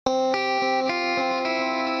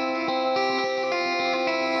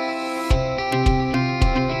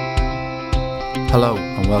Hello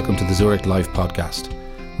and welcome to the Zurich Life podcast.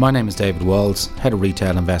 My name is David Walls, Head of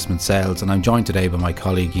Retail Investment Sales, and I'm joined today by my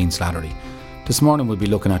colleague Ian Slattery. This morning we'll be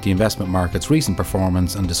looking at the investment market's recent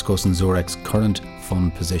performance and discussing Zurich's current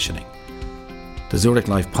fund positioning. The Zurich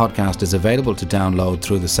Life podcast is available to download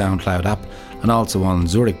through the SoundCloud app and also on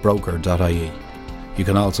zurichbroker.ie. You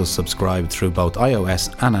can also subscribe through both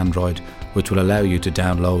iOS and Android, which will allow you to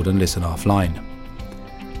download and listen offline.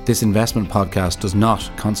 This investment podcast does not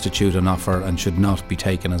constitute an offer and should not be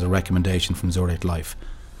taken as a recommendation from Zurich Life.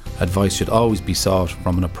 Advice should always be sought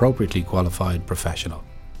from an appropriately qualified professional.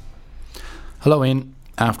 Hello Ian.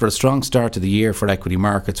 After a strong start to the year for equity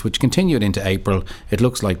markets, which continued into April, it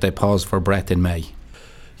looks like they paused for breath in May.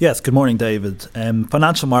 Yes, good morning, David.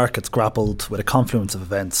 Financial markets grappled with a confluence of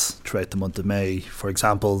events throughout the month of May. For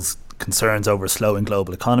example, concerns over a slowing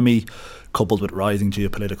global economy, coupled with rising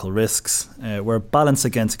geopolitical risks, were balanced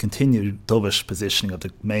against a continued dovish positioning of the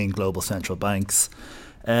main global central banks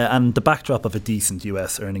and the backdrop of a decent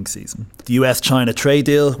US earnings season. The US-China trade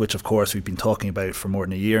deal, which of course we've been talking about for more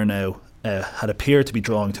than a year now, had appeared to be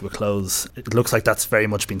drawing to a close. It looks like that's very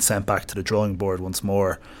much been sent back to the drawing board once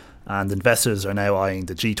more, and investors are now eyeing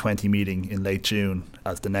the G20 meeting in late June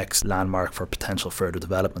as the next landmark for potential further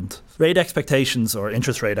development. Rate expectations, or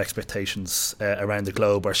interest rate expectations around the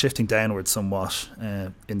globe, are shifting downwards somewhat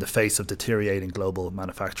in the face of deteriorating global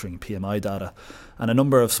manufacturing PMI data, and a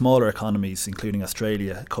number of smaller economies, including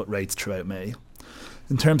Australia, cut rates throughout May.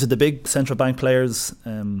 In terms of the big central bank players,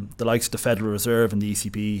 the likes of the Federal Reserve and the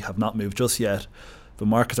ECB have not moved just yet, but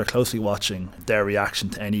markets are closely watching their reaction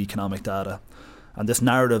to any economic data. And this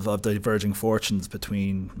narrative of diverging fortunes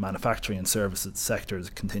between manufacturing and services sectors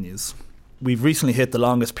continues. We've recently hit the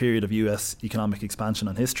longest period of US economic expansion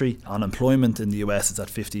in history. Unemployment in the US is at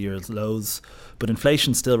 50-year lows, but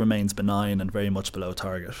inflation still remains benign and very much below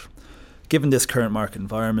target. Given this current market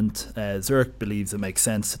environment, Zurich believes it makes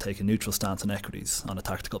sense to take a neutral stance on equities on a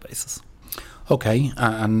tactical basis. Okay,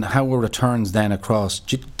 and how were returns then across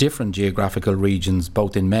different geographical regions,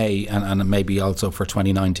 both in May and maybe also for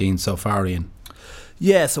 2019 so far, Ian?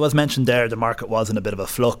 Yeah, so as mentioned there, the market was in a bit of a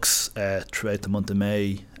flux throughout the month of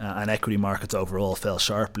May, and equity markets overall fell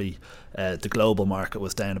sharply. The global market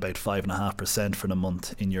was down about 5.5% for the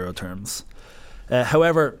month in euro terms.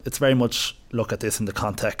 However, it's very much look at this in the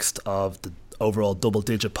context of the overall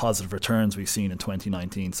double-digit positive returns we've seen in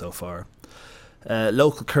 2019 so far.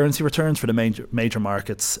 Local currency returns for the major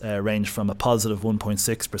markets range from a positive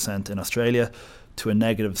 1.6% in Australia to a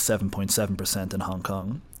negative 7.7% in Hong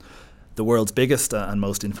Kong. The world's biggest and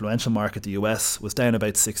most influential market, the US, was down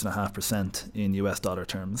about 6.5% in US dollar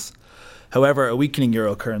terms. However, a weakening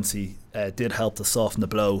euro currency did help to soften the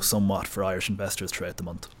blow somewhat for Irish investors throughout the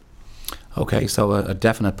month. Okay, so a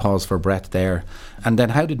definite pause for breath there. And then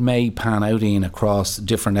how did May pan out, Ian, across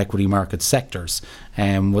different equity market sectors?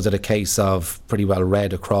 Was it a case of pretty well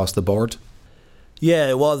red across the board? Yeah,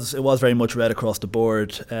 it was very much red across the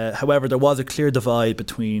board. However, there was a clear divide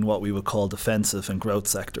between what we would call defensive and growth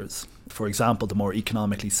sectors. For example, the more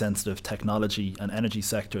economically sensitive technology and energy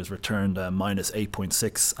sectors returned minus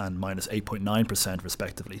 8.6% and minus 8.9%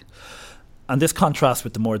 respectively. And this contrasts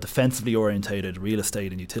with the more defensively orientated real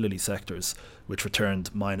estate and utility sectors, which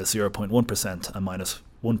returned minus 0.1% and minus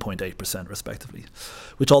 1.8% respectively,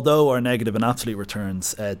 which although are negative in absolute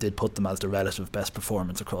returns, did put them as the relative best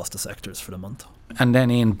performance across the sectors for the month. And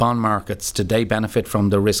then in bond markets, did they benefit from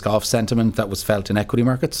the risk-off sentiment that was felt in equity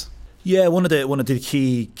markets? Yeah, one of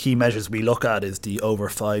the key measures we look at is the over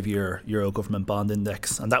 5-year Euro government bond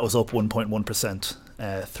index, and that was up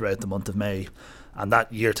 1.1% throughout the month of May, and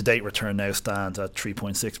that year-to-date return now stands at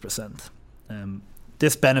 3.6%.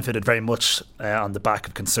 This benefited very much on the back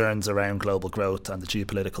of concerns around global growth and the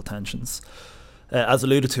geopolitical tensions. As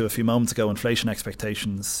alluded to a few moments ago, inflation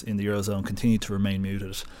expectations in the Eurozone continue to remain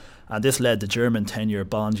muted, and this led the German 10-year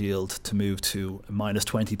bond yield to move to minus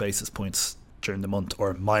 20 basis points during the month,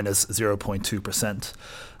 or minus 0.2%.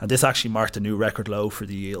 And this actually marked a new record low for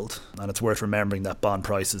the yield, and it's worth remembering that bond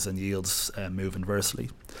prices and yields move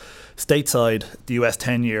inversely. Stateside, the US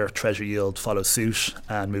 10-year Treasury yield followed suit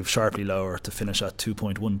and moved sharply lower to finish at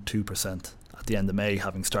 2.12% at the end of May,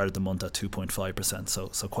 having started the month at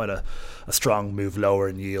 2.5%. So quite a strong move lower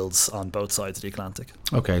in yields on both sides of the Atlantic.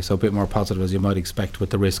 Okay, so a bit more positive as you might expect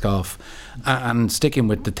with the risk off. And sticking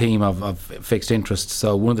with the theme of fixed interest,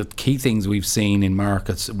 so one of the key things we've seen in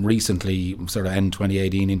markets recently, sort of end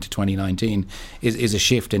 2018 into 2019, is a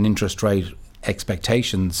shift in interest rate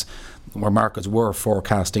expectations, where markets were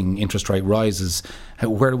forecasting interest rate rises.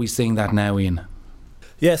 Where are we seeing that now, Ian?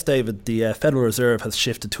 Yes, David, the Federal Reserve has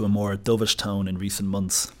shifted to a more dovish tone in recent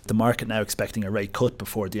months. The market now expecting a rate cut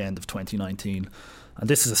before the end of 2019. And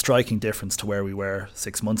this is a striking difference to where we were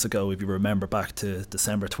 6 months ago. If you remember back to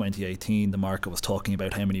December 2018, the market was talking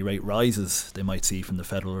about how many rate rises they might see from the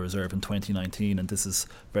Federal Reserve in 2019, and this has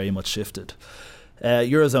very much shifted.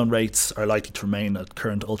 Eurozone rates are likely to remain at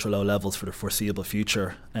current ultra-low levels for the foreseeable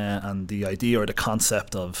future, and the idea or the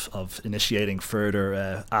concept of initiating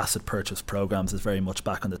further asset purchase programmes is very much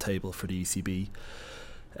back on the table for the ECB.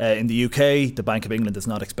 In the UK, the Bank of England is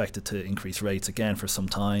not expected to increase rates again for some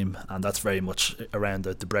time, and that's very much around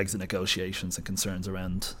the Brexit negotiations and concerns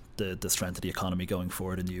around the strength of the economy going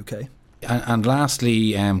forward in the UK. And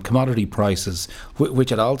lastly, commodity prices,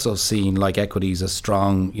 which had also seen, like equities, a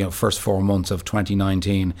strong first 4 months of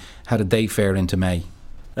 2019. How did they fare into May?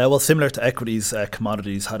 Well, similar to equities,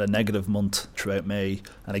 commodities had a negative month throughout May.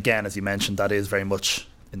 And again, as you mentioned, that is very much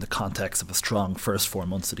in the context of a strong first 4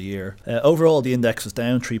 months of the year. Overall, the index was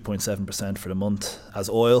down 3.7% for the month,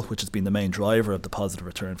 as oil, which has been the main driver of the positive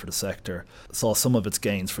return for the sector, saw some of its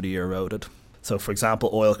gains for the year eroded. So, for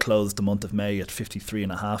example, oil closed the month of May at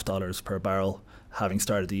 $53.50 per barrel, having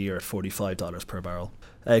started the year at $45 per barrel.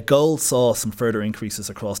 Gold saw some further increases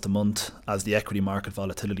across the month as the equity market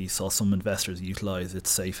volatility saw some investors utilise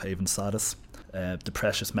its safe haven status. The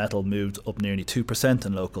precious metal moved up nearly 2%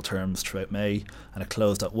 in local terms throughout May, and it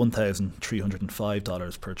closed at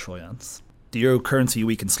 $1,305 per troy ounce. The euro currency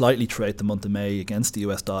weakened slightly throughout the month of May against the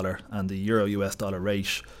US dollar, and the euro-US dollar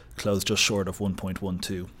rate closed just short of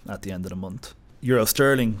 1.12 at the end of the month. Euro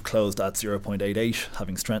sterling closed at 0.88,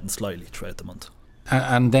 having strengthened slightly throughout the month.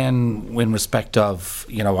 And then, in respect of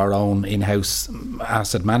our own in-house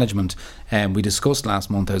asset management, we discussed last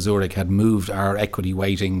month how Zurich had moved our equity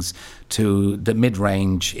weightings to the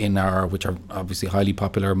mid-range in our, which are obviously highly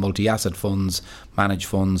popular multi-asset funds, managed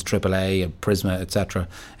funds, AAA, Prisma, etc.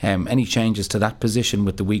 Any changes to that position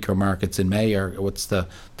with the weaker markets in May, or what's the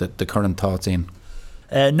current thoughts in?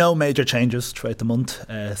 No major changes throughout the month.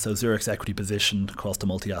 So Zurich's equity position across the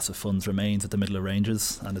multi-asset funds remains at the middle of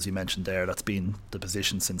ranges, and as you mentioned there, that's been the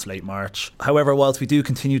position since late March. However, whilst we do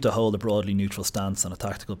continue to hold a broadly neutral stance on a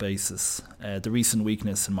tactical basis, the recent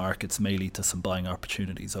weakness in markets may lead to some buying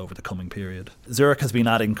opportunities over the coming period. Zurich has been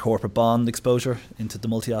adding corporate bond exposure into the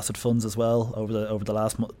multi-asset funds as well over the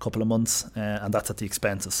last couple of months, and that's at the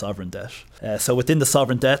expense of sovereign debt. So within the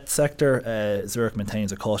sovereign debt sector, Zurich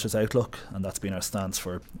maintains a cautious outlook, and that's been our stance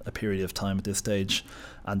for a period of time at this stage,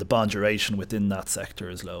 and the bond duration within that sector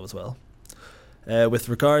is low as well. With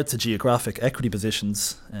regard to geographic equity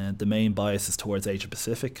positions, the main bias is towards Asia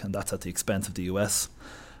Pacific, and that's at the expense of the US,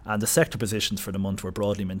 and the sector positions for the month were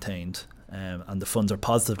broadly maintained, and the funds are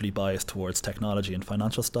positively biased towards technology and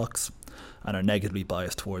financial stocks and are negatively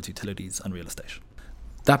biased towards utilities and real estate.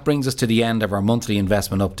 That brings us to the end of our monthly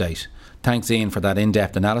investment update. Thanks, Ian, for that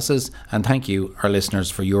in-depth analysis, and thank you, our listeners,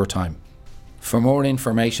 for your time. For more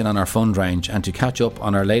information on our fund range and to catch up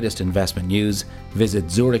on our latest investment news, visit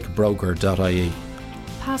zurichbroker.ie.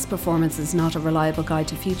 Past performance is not a reliable guide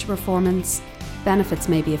to future performance. Benefits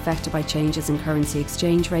may be affected by changes in currency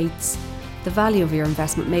exchange rates. The value of your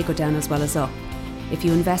investment may go down as well as up. If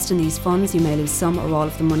you invest in these funds, you may lose some or all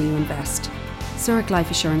of the money you invest. Zurich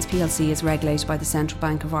Life Assurance plc is regulated by the Central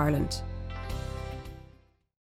Bank of Ireland.